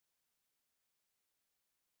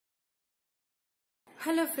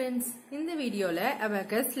Hello friends, in the video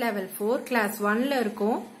Abacus level 4 class 1 la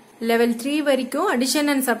irukom. Level 3 varaikum addition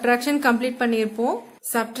and subtraction complete pannirpom.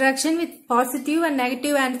 Subtraction with positive and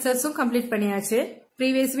negative answers complete panniyaachu.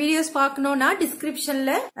 Previous videos paaknona description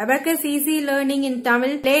la Abacus easy learning in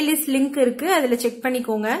Tamil playlist link irukku, adula check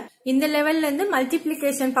pannikonga. இந்த லெவல்ல இருந்து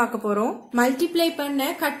multiplication பார்க்க போறோம். Multiply பண்ண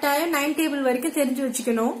கட்டாயம் 9 table வரைக்கும் தெரிஞ்சு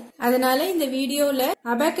வச்சுக்கணும். அதனால இந்த வீடியோல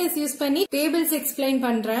Abacus யூஸ் பண்ணி டேபிள்ஸ் எக்ஸ்பிளைன்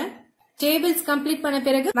பண்றேன். டேபிள்ஸ் கம்ப்ளீட் பண்ண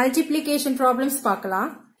பிறகு மல்டிப்ளிகேஷன் ப்ராப்ளம்ஸ்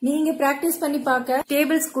பார்க்கலாம். நீங்க பிராக்டிஸ் பண்ணி பார்க்க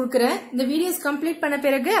டேபிள்ஸ் கொடுக்கறேன். இந்த வீடியோஸ் கம்ப்ளீட் பண்ண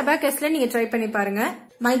பிறகு Abacusல நீங்க ட்ரை பண்ணி பாருங்க.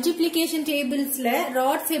 மல்டிப்ளிகேஷன் டேபிள்ஸ்ல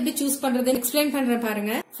ராட்ஸ் எப்படி சூஸ் பண்றதுன்னு எக்ஸ்பிளைன் பண்றேன்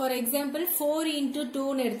பாருங்க. ஃபார் எக்ஸாம்பிள் 4 into 2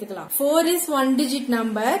 ன்னு எடுத்துக்கலாம். 4 is 1 digit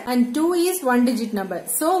number and 2 is 1 digit number.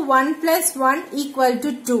 So 1 plus 1 equal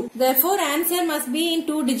to 2. Therefore answer must be in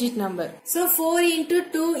 2 digit number. So 4 into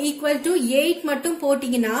 2 equal to 8 மட்டும்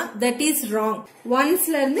போட்டீங்கன்னா that is wrong.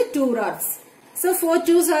 Onesல இருந்து 2 rods. So 4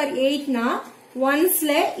 2s are 8 னா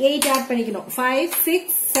onesல 8 add பண்ணிக்கணும். 5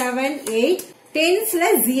 6 7 8 10sல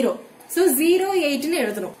 0. So 0 8 ன்னு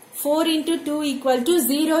எழுதணும். 4 into 2 equal to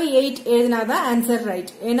 0 8 எழுதினாதான் answer right.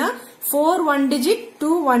 ஏன்னா 4 1 digit 2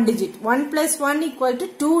 1 digit 1 plus 1 equal to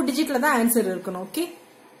 2 digitல தான் answer இருக்கணும். Okay.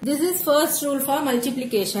 This is first rule for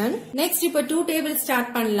multiplication. Next இப்ப 2 table start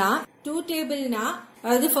பண்ணலாம். 2 table னா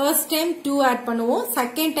அதாவது first time 2 add பண்ணுவோம்,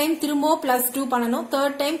 second time திரும்ப plus 2 பண்ணணும்,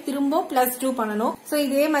 third time திரும்ப plus 2 பண்ணணும். So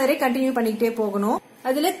இதே மாதிரி continue பண்ணிக்கிட்டே போகணும்.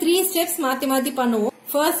 அதுல 3 steps மாத்தி மாத்தி பண்ணுவோம்.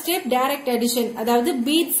 First step direct addition, அதாவது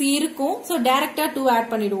beats இருக்கும், so directா 2 add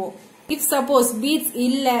பண்ணிடுவோம். If suppose beats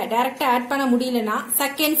இல்ல directா add பண்ண முடியலனா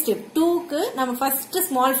second step 2க்கு நம்ம first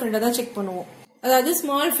small friend தான் செக் பண்ணுவோம். அதாவது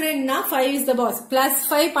small friend னா 5 is the boss, plus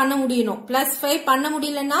 5 பண்ண முடியணும், plus 5 பண்ண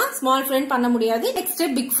முடியலனா small friend பண்ண முடியாது, next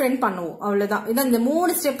step big friend பண்ணுவோம். அவ்வளவுதான். இத இந்த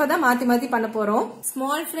மூணு ஸ்டெப்பை தான் மாத்தி மாத்தி பண்ண போறோம்.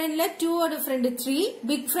 small friendல 2 ஓட friend 3,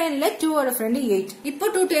 big friendல 2 ஓட friend 8. இப்போ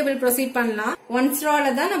 2 table proceed பண்ணலாம். ஒன்ஸ்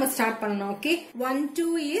ரால தான் நம்ம ஸ்டார்ட் பண்ணனும். Okay, 1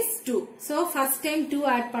 2 is 2. so first time 2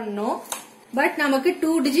 add பண்ணனும். But நமக்கு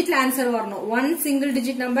 2 digit answer வரணும். 1 single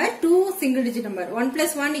digit number, 2 single digit number. 1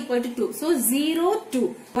 plus 1 equal to 2. So 0 2.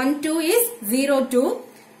 1 2 is 0 2.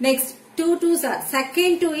 Next 2 2s are.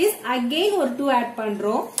 Second 2 is again ஒரு 2 add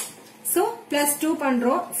பண்றோம். So plus 2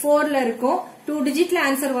 பண்றோம். 4ல இருக்கும். 2 digitல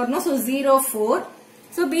answer வரணும். So 0 4.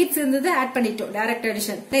 So beats இருந்தது add பண்ணிட்டோம். Direct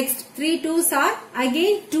addition. Next 3 2s are.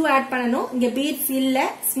 Again 2 add பண்ணனும். இங்க beats இல்ல.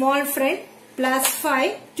 Small friend plus 5,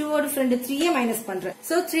 2 ஓட friend 3 minus பண்றேன்.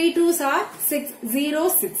 So 3 2s are 6 0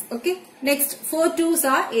 6. Okay. Next 4 2s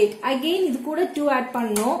are 8. Again இது கூட 2 add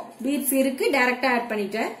பண்ணனும். beats இருக்கு, டைரக்டா add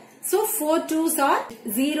பண்ணிட்டேன். So 4 2s are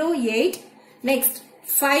 0 8. Next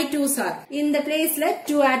 5 2s are. இந்த பிளேஸ்ல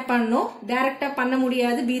 2 add பண்ணனும். டைரக்டா பண்ண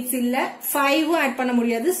முடியாது, beats இல்ல. 5 add பண்ண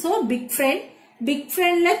முடியாது. So big friend. big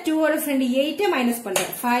friendல 2 ஓட friend 8 minus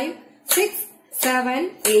பண்றேன். 5 6 7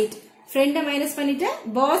 8. friend minus பண்ணிட்டேன்,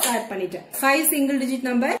 boss add பண்ணிட்டேன். 5 single digit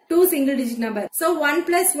number, 2 single digit number. So 1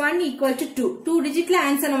 plus 1 equal to 2. 2 digitல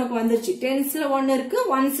answer நமக்கு வந்துருச்சு. 10sல 1 இருக்கு,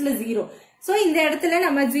 1sல 0. So இந்த இடத்துல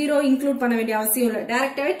நம்ம 0 include பண்ண வேண்டிய அவசியம் இல்ல.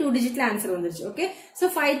 டைரக்டாவே 2 digitல answer வந்துருச்சு. Okay. So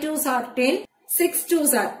 5 2s are 10, 6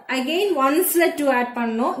 2s are. Again 1sல 2 add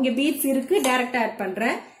பண்ணனும். இங்க beats இருக்கு, டைரக்டா add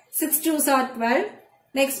பண்றேன். 6 2s are 12.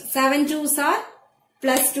 Next 7 2s are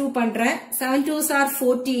plus 2 பண்றேன். 7 2s are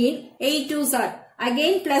 14, 8 2s are.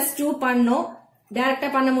 Again plus 2 பண்ணோம், டைரக்டா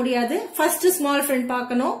பண்ண முடியாது. First small friend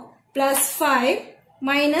பார்க்கணும். plus 5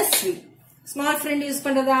 minus 3. small friend use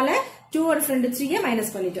பண்றதால 2 ஓட friend 3 minus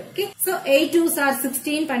பண்ணிட்டோம். Okay. So 8 2s are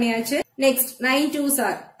 16 பண்ணியாச்சு. Next 9 2s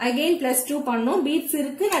are. Again plus 2 பண்ணோம். beats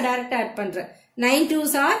இருக்கு, நான் டைரக்டா add பண்றேன். 9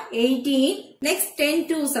 2s are 18. Next 10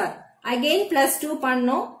 2s are. Again plus 2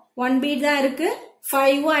 பண்ணோம். 1 beat தான் இருக்கு.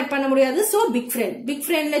 5 add பண்ண முடியாது. So big friend. big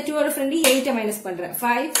friendல 2 ஓட friend 8 minus பண்றேன்.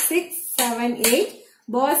 5 6 7 8.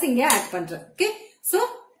 boss இங்க add பண்றேன். Okay. So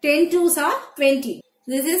 10 2s are 20.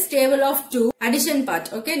 This is table of 2 addition part.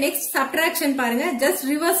 Okay. Next subtraction பாருங்க. just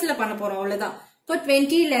reverseல பண்ண போறோம், அவ்வளவுதான். இப்போ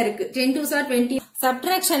 20ல இருக்கு. 10 2s are 20.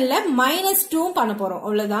 subtractionல -2 பண்ண போறோம்,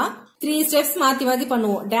 அவ்வளவுதான். 3 steps மாத்தி மாத்தி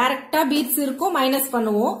பண்ணுவோம். டைரக்டா beats இருக்கும், மைனஸ்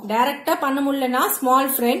பண்ணுவோம். டைரக்டா பண்ண முடியலனா small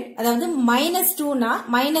friend, அதாவது -2 னா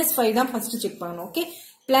 -5 தான் ஃபர்ஸ்ட் செக் பண்ணனும். ஓகே.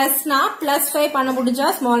 plus னா plus 5 பண்ண முடிஞ்சா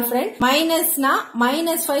small friend, minus னா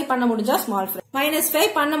 -5 பண்ண முடிஞ்சா small friend, -5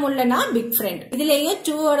 பண்ண முடியலனா big friend. இதுலயே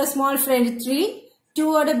 2 ஓட small friend 3, 2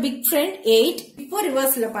 ஓட big friend 8. இப்போ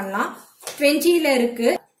ரிவர்ஸ்ல பண்ணலாம். 20ல இருக்கு.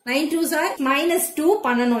 9 2s are -2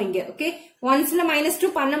 பண்ணனும் இங்க. ஓகே. 1sல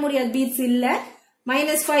 -2 பண்ண முடியாது, beats இல்ல.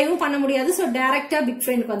 -5 பண்ண முடியாது. சோ டைரக்டா பிக்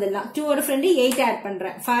ஃப்ரெண்ட்க்கு வந்துடலாம். 2 ஓட friend 8 ஆட்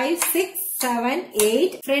பண்றேன். 5 6 7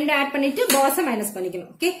 8 friend ஆட் பண்ணிட்டு boss மைனஸ்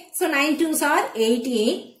பண்ணிக்கணும். Okay. So 9 2s are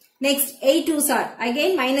 18. Next 8 2s are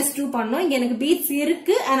again minus 2 பண்ணோம். இங்க எனக்கு beats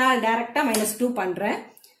இருக்கு அதனால டைரக்டா minus 2 பண்றேன்.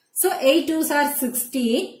 So 8 2s are 16.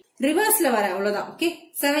 ரிவர்ஸ்ல வர அவ்வளவுதான். Okay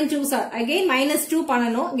 7 2s are again minus 2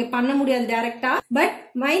 பண்ணனும். இங்க பண்ண முடியாது டைரக்டா பட்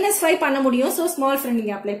minus 5 பண்ண முடியும். So small friend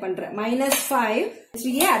இங்க அப்ளை பண்றேன். minus 5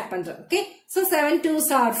 3 ஆட் பண்றேன். Okay so 7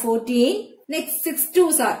 2s are 14. Next 6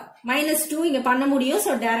 2s are minus 2 இங்க பண்ண முடியும்.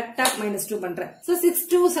 So டைரக்டா minus 2 பண்றேன். So 6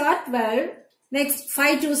 2s are 12. Next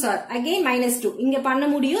 5 2s are again minus 2 இங்க பண்ண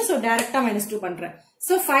முடியும். So டைரக்டா minus 2 பண்றேன்.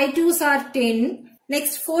 So 5 2s are 10.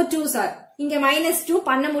 Next 4 2s are இங்க minus 2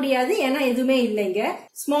 பண்ண முடியாது ஏன்னா எதுவுமே இல்லைங்க.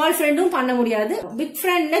 ஸ்மால் ஃப்ரெண்டும் பண்ண முடியாது. பிக்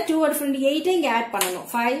ஃப்ரெண்ட்ல 2 ஓட ஃப்ரெண்ட் 8 இங்க ஆட் பண்ணனும்.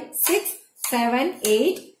 5 6 7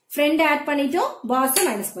 8 ஃப்ரெண்ட் ஆட் பண்ணிட்டோம். பாஸ்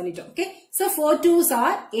மைனஸ் பண்ணிட்டோம். Okay so 4 2s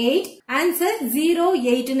are 8. Answer 0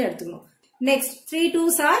 8 ன்னு எடுத்துக்கணும். நெக்ஸ்ட் 3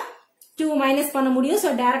 2s are 2 மைனஸ் பண்ண முடியும். சோ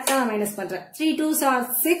டைரக்டா நான் மைனஸ் பண்றேன். 3 2s are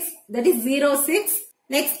 6 that is 0 6.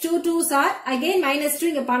 Next 2 2s are again minus 2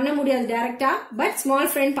 இங்க பண்ண முடியாது டைரக்டா பட் ஸ்மால்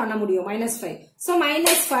ஃப்ரெண்ட் பண்ண முடியும். minus 5. So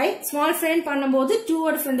minus 5 small friend பண்ணும்போது 2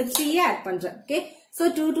 ஓட friend 3 ஆட் பண்றேன். Okay so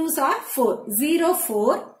 2 2s are 4 0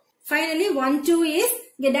 4. Finally 1 2 is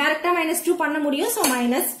இங்க டைரக்டா minus 2 பண்ண முடியும். So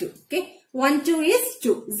minus 2. Okay 1 2 is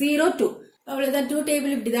 2 0 2. அவ்வளவுதான் 2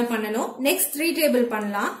 டேபிள் இப்படி தான் பண்ணனும். நெக்ஸ்ட் 3 டேபிள்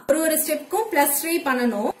பண்ணலாம். ஒரு ஸ்டெப்க்கும் +3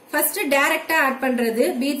 பண்ணனும். ஃபர்ஸ்ட் டைரக்டா ஆட் பண்றது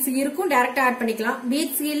பீட்ஸ் இருக்கும் டைரக்டா ஆட் பண்ணிக்கலாம்.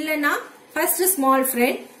 பீட்ஸ் இல்லனா ஃபர்ஸ்ட் ஸ்மால்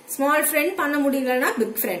ஃப்ரெண்ட் பண்ண முடியலனா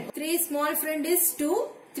big friend. 3 small friend is 2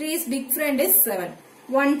 3 is big friend is 7.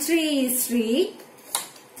 1 3 is 3.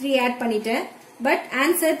 3 add பண்ணிட்டேன். But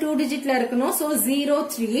answer 2 digitல இருக்கணும். So 0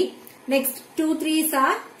 3. Next 2 3s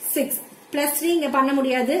are 6. Plus 3 இங்க பண்ண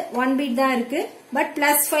முடியாது. 1 bit தான் இருக்கு. But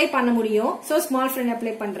plus 5 பண்ண முடியும். So small friend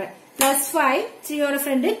apply பண்றேன். Plus 5 3 ஓட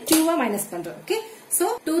friend 2 minus பண்றேன். Okay. So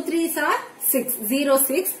 2 3s are 6. 0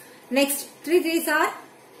 6. Next 3 3s are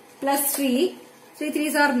plus 3. 3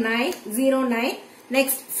 3s are 9. 0 9.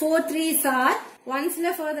 Next 4 3s are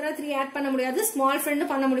ஒன்ஸ்ல ஃபர்தரா 3 ஆட் பண்ண முடியாது. ஸ்மால் ஃப்ரெண்ட்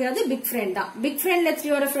பண்ண முடியாது. பிக் ஃப்ரெண்ட் தான். பிக் ஃப்ரெண்ட்ல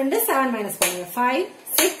 3 ஓட ஃப்ரெண்ட் 7 மைனஸ் பண்ணுங்க. 5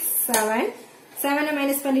 6 7 7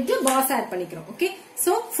 மைனஸ் பண்ணிட்டு பாஸ் ஆட் பண்ணிக்கிறோம். Okay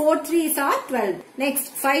so 4 3s are 12. Next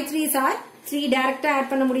 5 3s are 3 டைரக்டா ஆட்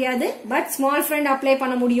பண்ண முடியாது பட் ஸ்மால் ஃப்ரெண்ட் அப்ளை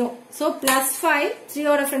பண்ண முடியும். சோ +5 3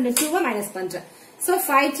 ஓட ஃப்ரெண்ட் 2 மைனஸ் பண்றேன். So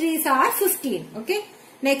 5 3s are 15. Okay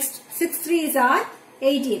next 6 3s are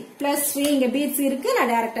 18. +3 இங்க பீட்ஸ் இருக்கு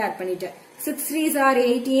நான் டைரக்டா ஆட் பண்ணிட்டேன். 6 3s are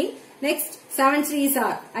 18. Next 7 3s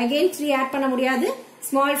are again 3 add பண்ண முடியாது.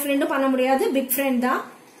 ஸ்மால் ஃப்ரெண்டும் பண்ண முடியாது. பிக் ஃப்ரெண்ட் தான்.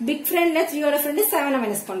 பிக் ஃப்ரெண்ட்ல 3 ஓட ஃப்ரெண்ட் 7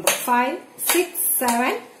 மைனஸ் பண்றோம். 5 6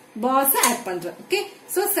 7 பாஸ் ஆட் பண்றோம். Okay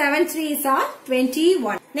so 7 3s are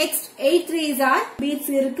 21. Next 8 3s are beads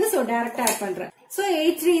இருக்கு சோ டைரக்டா ஆட் பண்றேன். So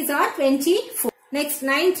 8 3s are 24. Next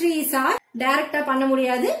 9 3s are டைரக்டா பண்ண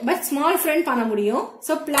முடியாது பட் ஸ்மால் ஃப்ரெண்ட் பண்ண முடியும்.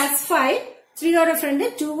 சோ +5 3 ஓட ஃப்ரெண்ட்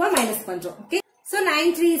 2 மைனஸ் பண்றோம். Okay so 9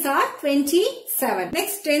 3s are 27.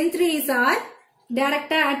 Next 10 3s are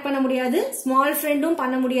டைரக்டா ஆட் பண்ண முடியாது. ஸ்மால் ஃப்ரெண்டும்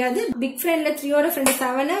பண்ண முடியாது. பிக் ஃப்ரெண்ட்ல 3 ஓட ஃப்ரெண்ட்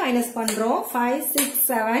 7 மைனஸ் பண்றோம். 5 6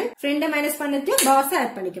 7 ஃப்ரெண்ட மைனஸ் பண்ணிட்டு பாஸ்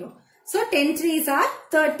ஆட் பண்ணிக்கணும். So 10 3s are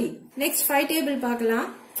 30. Next 5 table பார்க்கலாம்.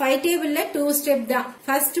 5 டேபிள்ல 2 ஸ்டெப் தான்.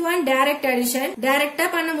 First one direct addition. டைரக்டா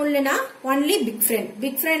பண்ண முடியலனா only பிக் ஃப்ரெண்ட்.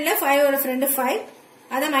 பிக் ஃப்ரெண்ட்ல 5 ஓட ஃப்ரெண்ட் 5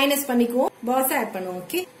 அத மைனஸ் பண்ணிக்குவோம். பாஸ் ஆட் பண்ணுவோம்.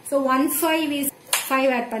 ஓகே so 1 5 is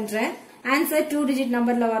 5 ஆட் பண்றேன். ஆன்சர் 2 டிஜிட்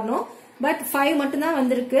நம்பர்ல வரணும் பட் 5 மட்டும் தான்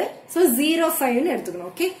வந்திருக்கு. சோ 0 5 ன்னு எடுத்துக்கணும்.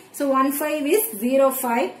 Okay so 1 5 is 0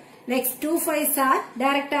 5. Next 2 5s are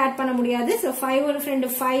டைரக்டா ஆட் பண்ண முடியாது. சோ 5 ஓட ஃப்ரெண்ட்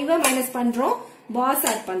 5 மைனஸ் பண்றோம். பாஸ்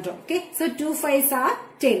ஆட் பண்றோம். Okay so 2 5s are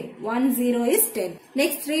 10. 1 0 is 10.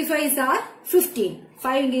 Next 3 5s are 15.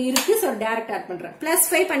 5 இங்க இருக்கு சோ டைரக்ட் ஆட் பண்றேன்.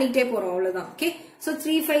 +5 பண்ணிட்டே போறோம் அவ்வளவுதான். Okay so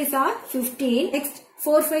 3 5s are 15. Next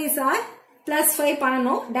 4 5s are +5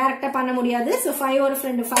 பண்ணனும். டைரக்டா பண்ண முடியாது. சோ 5 ஓட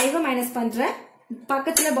ஃப்ரெண்ட் 5 மைனஸ் பண்றேன்.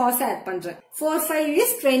 பக்கத்துல பாஸ் ஆட் பண்றேன். 4 5 is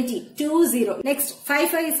 20. 2 0. நெக்ஸ்ட் 5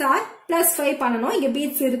 5s are +5 பண்ணனும். இங்க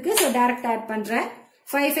பீட்ஸ் இருக்கு சோ டைரக்ட் ஆட் பண்றேன்.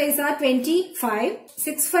 5 5s are 25.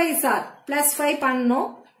 6 5s are +5 பண்ணனும்.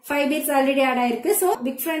 5 பீட்ஸ் ஆல்ரெடி ஆட் ஆயிருக்கு. சோ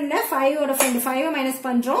பிக் ஃப்ரெண்ட்ல 5 ஓட ஃப்ரெண்ட் 5 மைனஸ்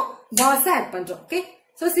பண்றோம். பாஸ் ஆட் பண்றோம். Okay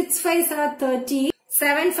so 6 5s are 30.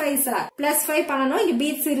 7 5s are +5 பண்ணனும். இங்க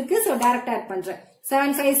பீட்ஸ் இருக்கு சோ டைரக்ட் ஆட் பண்றேன்.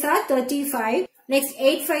 7 5s are 35. Next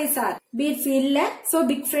 8 5s are beats இல்ல so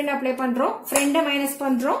big friend apply பண்றோம். friend மைனஸ்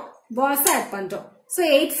பண்றோம். boss add பண்றோம். So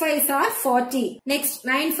 8 5s are 40. Next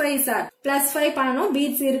 9 5s are +5 பண்ணனும்.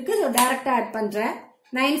 beats இருக்கு so direct add பண்றேன்.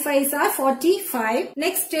 9 5s are 45.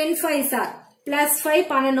 Next 10 5s are +5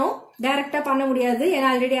 பண்ணனும். direct பண்ண முடியாது ஏன்னா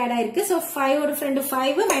ஆல்ரெடி ஆட் ஆயிருக்கு. so 5 ஓட friend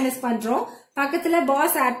 5 மைனஸ் பண்றோம். பக்கத்துல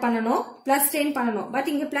boss add பண்ணனும். +10 பண்ணனும். பட்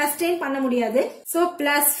இங்க +10 பண்ண முடியாது. so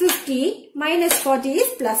 +50 -40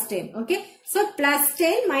 is +10. okay so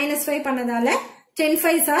 +10 -5 பண்ணதால 10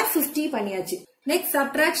 5s are 50 பண்ணியாச்சு. next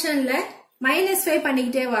subtractionல -5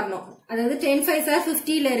 பண்ணிக்கிட்டே வரணும். அதாவது 10 5s are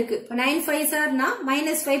 50 ல இருக்கு. 9 5s are னா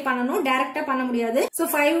 -5 பண்ணனும். டைரக்டா பண்ண முடியாது. சோ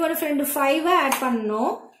 5 ஓட ஃப்ரெண்ட் 5 ஆட்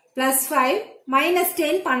பண்ணனும். +5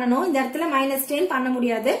 -10 பண்ணனும். இந்த இடத்துல -10 பண்ண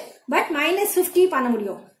முடியாது. பட் -50 பண்ண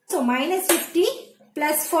முடியும். So -50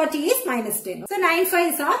 plus 40 is -10. So 9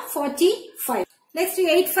 5s are 45. Next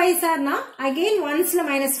 8 5s are na again ones la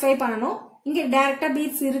 -5 பண்ணனும். இங்க டைரக்டா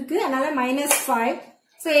பீட்ஸ் இருக்கு. அதனால -5.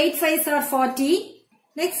 So 8 5s are 40.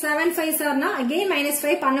 Next 7 5s are na again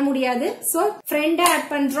 -5 பண்ண முடியாது. So friend add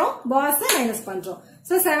பண்றோம். boss minus பண்றோம்.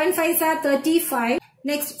 So 7 5s are 35.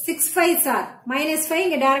 Next 6 5s are -5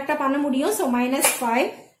 இங்க டைரக்டா பண்ண முடியும். So -5.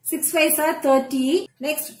 6 5s are 30.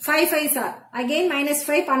 Next 5 5s are again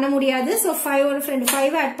 -5 பண்ண முடியாது. So 5 ஓட friend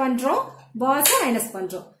 5 add பண்றோம். boss minus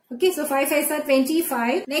பண்றோம். Okay, so 5 5s are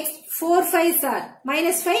 25. Next 4 5s are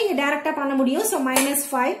 -5 இங்க டைரக்டா பண்ண முடியும். So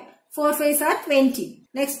 -5. 4 5s are 20.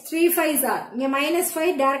 Next 3 5s are இங்க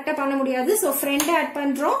 -5 டைரக்டா பண்ண முடியாது. So friend add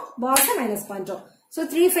பண்றோம். boss minus பண்றோம். So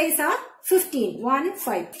 3 5s are 15. 1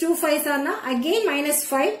 5. 2 5s are na again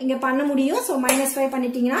 -5 இங்க பண்ண முடியும். So -5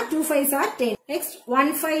 பண்ணிட்டீங்கன்னா 2 5s are 10. Next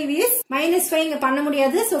 1 5 is -5 இங்க பண்ண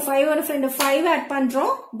முடியாது. So 5 ஓட friend 5 add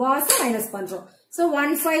பண்றோம். boss minus பண்றோம். So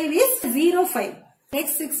 1 5 is 0 5.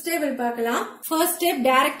 Next 6 table பார்க்கலாம். First step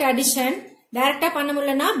direct addition. டைரக்டா பண்ண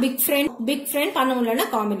முடியலனா big friend பண்ண முடியலனா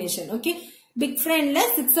combination. Okay, big friendல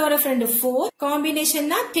 6 ஓட friend 4,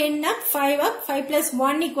 combinationனா 10 up 5 up 5 plus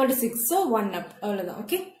 1 equal to 6. So 1 up அவ்வளவுதான்.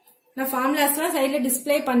 Okay, நான் ஃபார்முலாஸ்லாம் சைடுல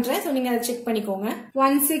டிஸ்ப்ளே பண்றேன். சோ நீங்க அதை செக் பண்ணிக்கோங்க.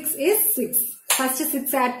 1 6 is 6. ஃபர்ஸ்ட்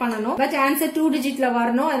 6 ஆட் பண்ணனும். பட் ஆன்சர் 2 டிஜிட்ல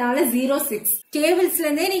வரணும். அதனால 0 6. டேபிள்ஸ்ல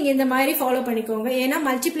இருந்தே நீங்க இந்த மாதிரி ஃபாலோ பண்ணிக்கோங்க. ஏன்னா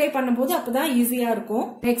மல்டிப்ளை பண்ணும்போது அப்பதான் ஈஸியா இருக்கும்.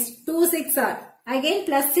 நெக்ஸ்ட் 2 6 ஆர் அகைன்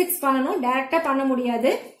 +6 பண்ணனும். டைரக்டா பண்ண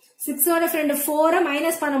முடியாது. 6 ஓட friend 4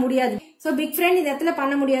 மைனஸ் பண்ண முடியாது. சோ பிக் ஃப்ரெண்ட் இந்த இடத்துல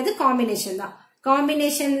பண்ண முடியாது. காம்பினேஷன் தான்.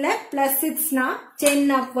 காம்பினேஷன்ல +6 னா 10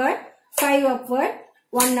 upward 5 upward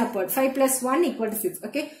 1 upward 5 plus 1 equal to 6.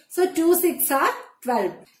 Okay, so 2 6 are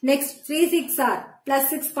 12. Next 3 6 are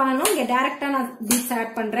 +6 பண்ணனும். இங்க டைரக்டா நான் பீட்ஸ்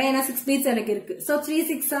ஆட் பண்றேன். ஏன்னா 6 பீட்ஸ் எனக்கு இருக்கு. So 3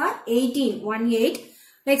 6 are 18 1 8.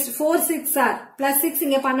 Next 4 6 are +6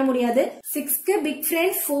 இங்க பண்ண முடியாது. 6 க்கு பிக்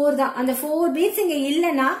ஃப்ரெண்ட் 4 தான். அந்த 4 பீட்ஸ் இங்க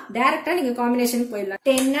இல்லனா டைரக்டா நீங்க காம்பினேஷன் போயிடலாம்.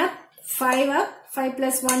 10 up 5 up 5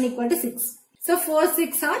 plus 1 equal to 6. So 4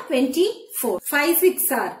 6 are 24. 5 6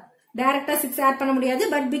 are டைரக்டா 6 ஆட் பண்ண முடியாது.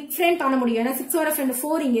 பட் பிக் ஃப்ரெண்ட் பண்ண முடியும். ஏன்னா 6 ஓட ஃப்ரெண்ட்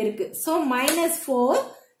 4 இங்க இருக்கு. So -4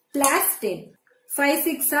 plus 10. 5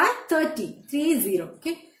 6 are 30 30.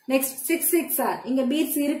 Okay, next 6 6 are இங்க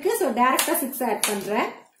பீட்ஸ் இருக்கு. So டைரக்டா 6 ஆட் பண்றேன்.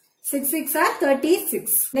 6 6 are 36.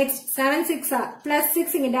 Next 7 6 are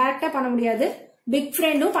 +6 இங்க டைரக்டா பண்ண முடியாது. பிக்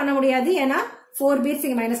ஃப்ரெண்டும் பண்ண முடியாது. ஏன்னா 4 பீட்ஸ்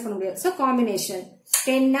இங்க மைனஸ் பண்ண முடியாது. So combination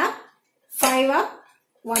 10 up 5 up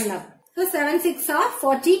 1 up. So 7 6 are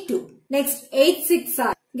 42. Next 8 6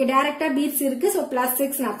 are இங்க டைரக்டா பீட்ஸ் இருக்கு. So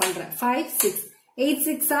 +6 நான் பண்றேன். 5 6. 8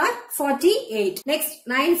 6 are 48. Next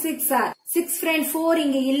 9 6 are 6 friend 4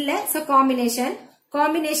 இங்க இல்ல. So combination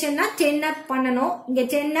னா 10 up பண்ணனும். இங்க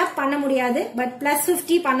 10 up பண்ண முடியாது. பட்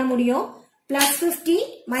 +50 பண்ண முடியும். +50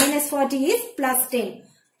 -40 is +10.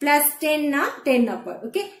 +10 னா 10 upward.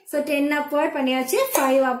 Okay, so 10 upward பண்ணியாச்சு.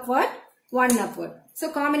 5 upward 1 upward. So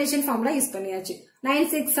combination formula use பண்ணியாச்சு. 9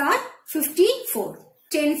 6 are 54.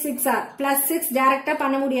 10 6 are +6 டைரக்டா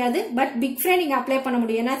பண்ண முடியாது. பட் பிக் ஃப்ரெண்ட் இங்க அப்ளை பண்ண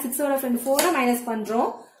முடியும். ஏன்னா 6 ஓட ஃப்ரெண்ட் 4 மைனஸ் பண்றோம்.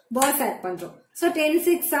 பாஸ் ஆட் பண்றோம். So 10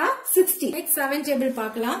 6 are 60. Next 7 டேபிள்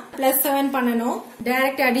பார்க்கலாம். +7 பண்ணனும்.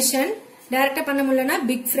 Direct addition. டைரக்டா பண்ண முடியலனா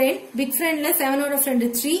பிக் ஃப்ரெண்ட்ல 7 ஓட ஃப்ரெண்ட்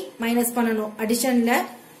 3 மைனஸ் பண்ணனும். அடிஷன்ல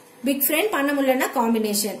பிக் ஃப்ரெண்ட் பண்ண முடியலனா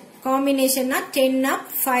காம்பினேஷன்னா 10 up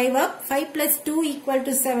 5 up 5 plus 2 equal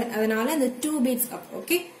to 7. அதனால இந்த 2 beats up.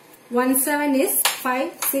 Okay, 1 7 is 5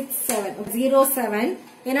 6 7 0 7.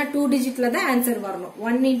 ஏன்னா 2 டிஜிட்ல தான் ஆன்சர் வரணும்.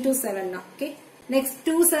 1 into 7 னா. Okay, next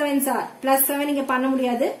 2 7s are +7 இங்க பண்ண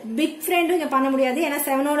முடியாது. பிக் ஃப்ரெண்டும் இங்க பண்ண முடியாது. ஏன்னா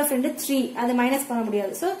 7 ஓட ஃப்ரெண்ட் 3 அது மைனஸ் பண்ண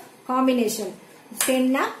முடியாது. So combination 10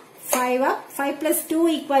 up 5 up 5 plus 2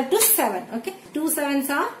 equal to 7. Okay, 2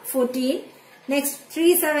 7s are 14. Next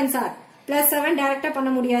 3 7s are +7 டைரக்டா பண்ண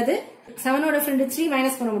முடியாது. 7 ஓட ஃப்ரெண்ட் 3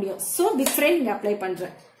 மைனஸ் பண்ண முடியும். So பிக் ஃப்ரெண்ட் இங்க அப்ளை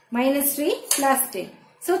பண்றேன். -3 plus 10.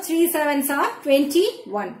 So 3 7s are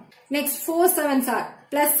 21. Next 4 7s are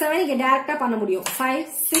 +7 இங்க டைரக்டா பண்ண முடியும். 5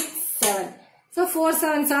 6 7. So 4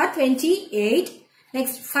 7s are 28.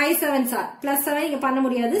 Next 5 7s are +7 இங்க பண்ண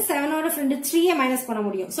முடியாது. 7 ஓட ஃப்ரெண்ட் 3 மைனஸ் பண்ண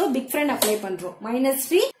முடியும். So பிக் ஃப்ரெண்ட் அப்ளை பண்றோம்.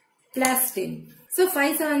 -3 plus 10. So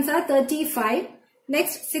 5 7s are 35.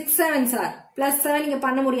 Next 6 7s are +7 இங்க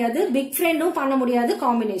பண்ண முடியாது. பிக் ஃப்ரெண்டும் பண்ண முடியாது.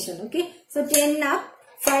 Combination. Okay, so 10 up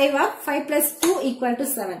 5 up 5 plus 2 equal to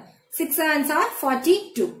 7. 6 7s are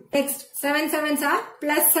 42. Next 7 7s are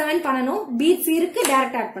 +7 பண்ணனும். பீட்ஸ் இருக்கு.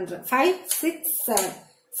 டைரக்ட் ஆட் பண்றேன். 5 6 7.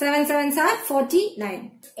 7 sevens are 49.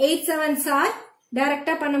 8 sevens are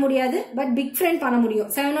டைரக்டா பண்ண முடியாது பட் பிக் ஃப்ரெண்ட் பண்ண முடியும்.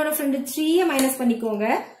 7 ஓட ஃப்ரெண்ட் 3 மைனஸ் பண்ணிக்கோங்க.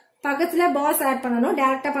 பக்கத்துல பாஸ் ஆட் பண்ணனும்.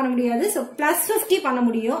 டைரக்டா பண்ண முடியாது. சோ +50 பண்ண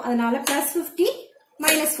முடியும். அதனால +50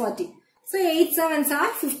 -40. So 8 sevens are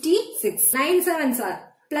 56. 9 sevens are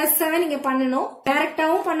 +7 இங்க பண்ணனும்.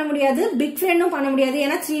 டைரக்டாவும் பண்ண முடியாது பிக் ஃப்ரெண்டும் பண்ண முடியாது.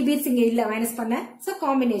 ஏனா 3 பீட்ஸ் இங்க இல்ல மைனஸ் பண்ண. So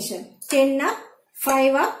combination 10 up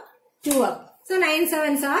 5 up 2 up. So 9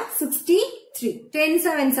 sevens are 63. 10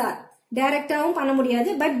 sevens are டைரக்டாவும் பண்ண முடியாது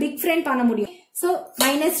பட் பிக் ஃப்ரெண்ட் பண்ண முடியும். So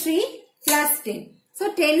 -3 plus 10. So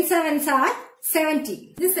 10 sevens are 70.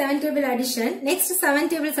 This is 7 table addition. Next 7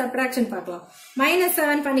 table subtraction பார்க்கலாம்.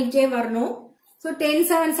 -7 பண்ணிக்கிட்டே வரணும். So 10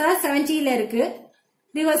 sevens are 70 ல இருக்கு.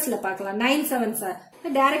 ரிவர்ஸ்ல பார்க்கலாம். 9 sevens are.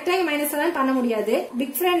 டைரக்டா -7 பண்ண முடியாது.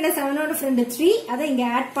 பிக் ஃப்ரெண்ட்ல 7 ஓட ஃப்ரெண்ட் 3 அதை இங்க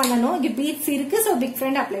ஆட் பண்ணனும். இங்க பீட்ஸ் இருக்கு. So பிக்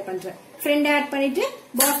ஃப்ரெண்ட் அப்ளை பண்றேன். ஃப்ரெண்ட் ஆட் பண்ணிட்டு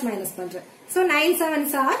பாஸ் மைனஸ் பண்றேன். So 9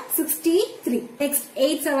 sevens are 63. Next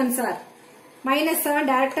 8 sevens are -7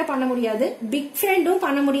 டைரக்டா பண்ண முடியாது பிக் ஃப்ரெண்டும்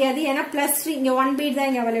பண்ண முடியாது ஏனா +3 இங்க 1 பீட் தான்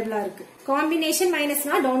இங்க அவேலபிளா இருக்கு. Combination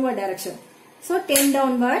மைனஸ்னா downward direction. So 10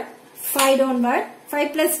 downward 5 downward 5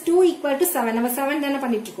 plus 2 equal to 7. நம்ம 7 தான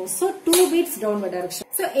பண்ணிட்டு இருக்கோம். So 2 beats downward direction.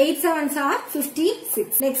 So 8 sevens are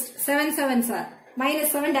 56. Next 7 sevens are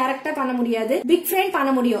 -7 டைரக்டா பண்ண முடியாது பிக் ஃப்ரெண்ட்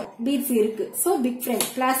பண்ண முடியும் பீட்ஸ் இருக்கு. சோ பிக் ஃப்ரெண்ட்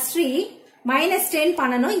 +3 -10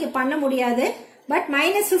 பண்ணனும் இங்க பண்ண முடியாது பட்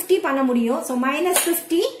 -50 பண்ண முடியும். So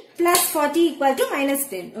 -50 plus 40 equal to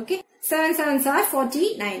 -10. Okay. 7 sevens are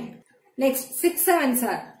 49. Next 6 sevens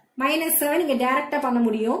are -7 இங்க டைரக்டா பண்ண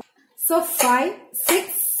முடியும். So 5 6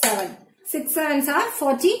 7. 6 sevens are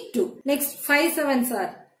 42. Next 5 sevens are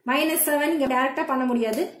 -7 இங்க டைரக்டா பண்ண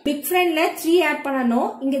முடியாது பிக் ஃப்ரெண்ட்ல 3 ஆட் பண்ணனும்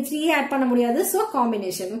இங்க 3 ஆட் பண்ண முடியாது. So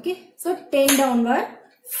combination. Okay. So 10 downward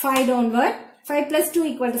 5 downward 5 plus 2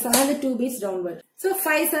 equal to 7. The 2 beats downward. So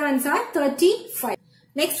 5 sevens are 35.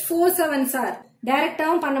 Next 4 sevens are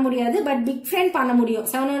டைரக்டாவும் பண்ண முடியாது பட் பிக் ஃப்ரெண்ட் பண்ண முடியும்.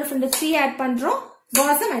 7 ஓட ஃப்ரெண்ட் 3 ஆட் பண்றோம்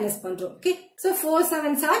பாஸ் மைனஸ் பண்றோம். Okay. So 4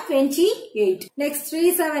 sevens are 28. Next 3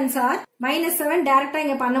 sevens are -7 டைரக்டா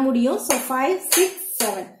இங்க பண்ண முடியும். So 5 6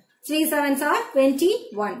 7. 3 sevens are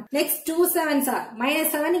 21. Next 2 sevens are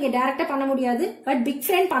 -7 இங்க டைரக்டா பண்ண முடியாது பட் பிக்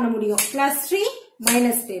ஃப்ரெண்ட் பண்ண முடியும். +3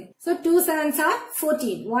 -10. So 2 sevens are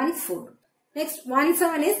 14. 1 4. Next 1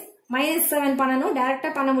 7 is -7 பண்ணனும் டைரக்டா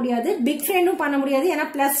பண்ண முடியாது பிக் ஃப்ரெண்டும் பண்ண முடியாது ஏனா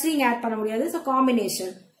 +3 இங்க ஆட் பண்ண முடியாது. So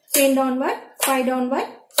combination 10 downward 5 downward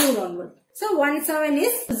 2 downward. So 1 7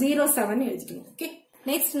 is 0 7 எழுதிக்கணும். ஓகே.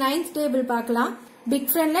 நெக்ஸ்ட் 9th டேபிள் பார்க்கலாம். பிக்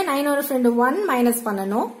ஃப்ரெண்ட்ல 9 ஓட ஃப்ரெண்ட் 1 மைனஸ்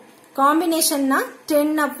பண்ணனும். காம்பினேஷன்னா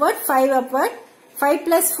 10 upward 5 upward 5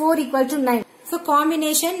 plus 4 equal to 9. So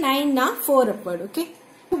combination 9 na 4 upward. Okay.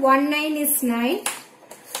 1 9 is 9.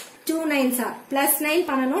 2 9s are +9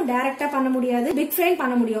 பண்ணனும் டைரக்டா பண்ண முடியாது பிக் ஃப்ரெண்ட்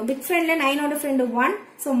பண்ண முடியும். பிக் ஃப்ரெண்ட்ல 9 ஓட friend 1.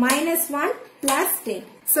 So -1 plus 10.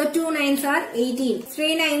 So 2 9s are 18.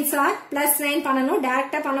 3 9s are +9 பண்ணனும்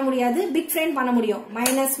டைரக்டா பண்ண முடியாது பிக் ஃப்ரெண்ட் பண்ண முடியும்.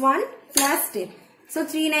 -1 plus 10. So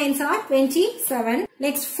 3 9s are 27.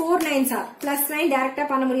 Next 4 9s are +9 டைரக்டா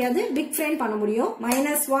பண்ண முடியாது பிக் ஃப்ரெண்ட் பண்ண முடியும்.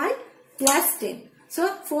 -1 plus 10. So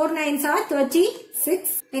 4 9s are 36.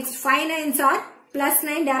 Next 5 9s are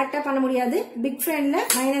 +9 டைரக்டா பண்ண முடியாது big ஃப்ரெண்ட்ல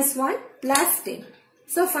 -1 plus 10.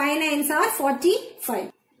 So 5 9s are 45.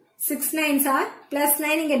 6 9s are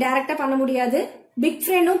 +9 இங்க டைரக்டா பண்ண முடியாது பிக்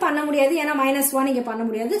ஃப்ரெண்டும் பண்ண முடியாது ஏனா -1 இங்க பண்ண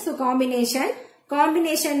முடியாது. So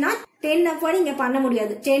காம்பினேஷன்னா 10 upward இங்க பண்ண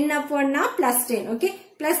முடியாது 10 upwardனா +10. Okay.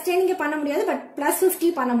 +10 இங்க பண்ண முடியாது பட் +50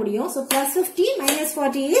 பண்ண முடியும். So +50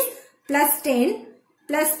 -40 is +10.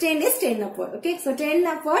 +10 is 10 upward. Okay. So 10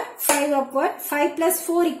 upward 5 upward 5 plus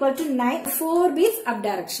 4 equal to 9. 4 beats up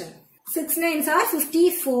direction. 6 9s are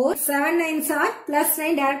 54. 7 9s are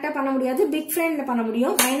 +9 டைரக்டா பண்ண முடியாது பிக் ஃப்ரெண்ட்ல பண்ண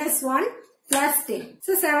முடியும். -1 plus 10.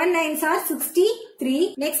 So 7 9s are 63.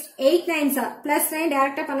 Next 8 9s are +9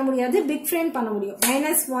 டைரக்டா பண்ண முடியாது பிக் ஃப்ரெண்ட் பண்ண முடியும்.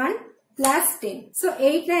 -1 plus 10. So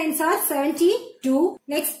 8 9s are 72.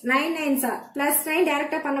 Next 9 9s are +9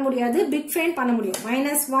 டைரக்டா பண்ண முடியாது பிக் ஃப்ரெண்ட் பண்ண முடியும்.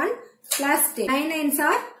 -1 plus 10. 9 9s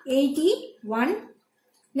are 81.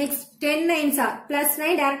 Next 10 9s are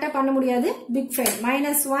 +9 டைரக்டா பண்ண முடியாது big friend.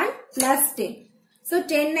 -1 plus 10. So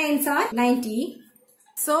 10 9s are 90.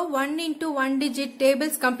 So 1 into 1 digit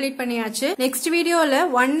tables complete பண்ணியாச்சு. Next videoல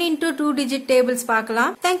 1 into 2 digit tables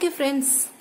பார்க்கலாம். Thank you friends.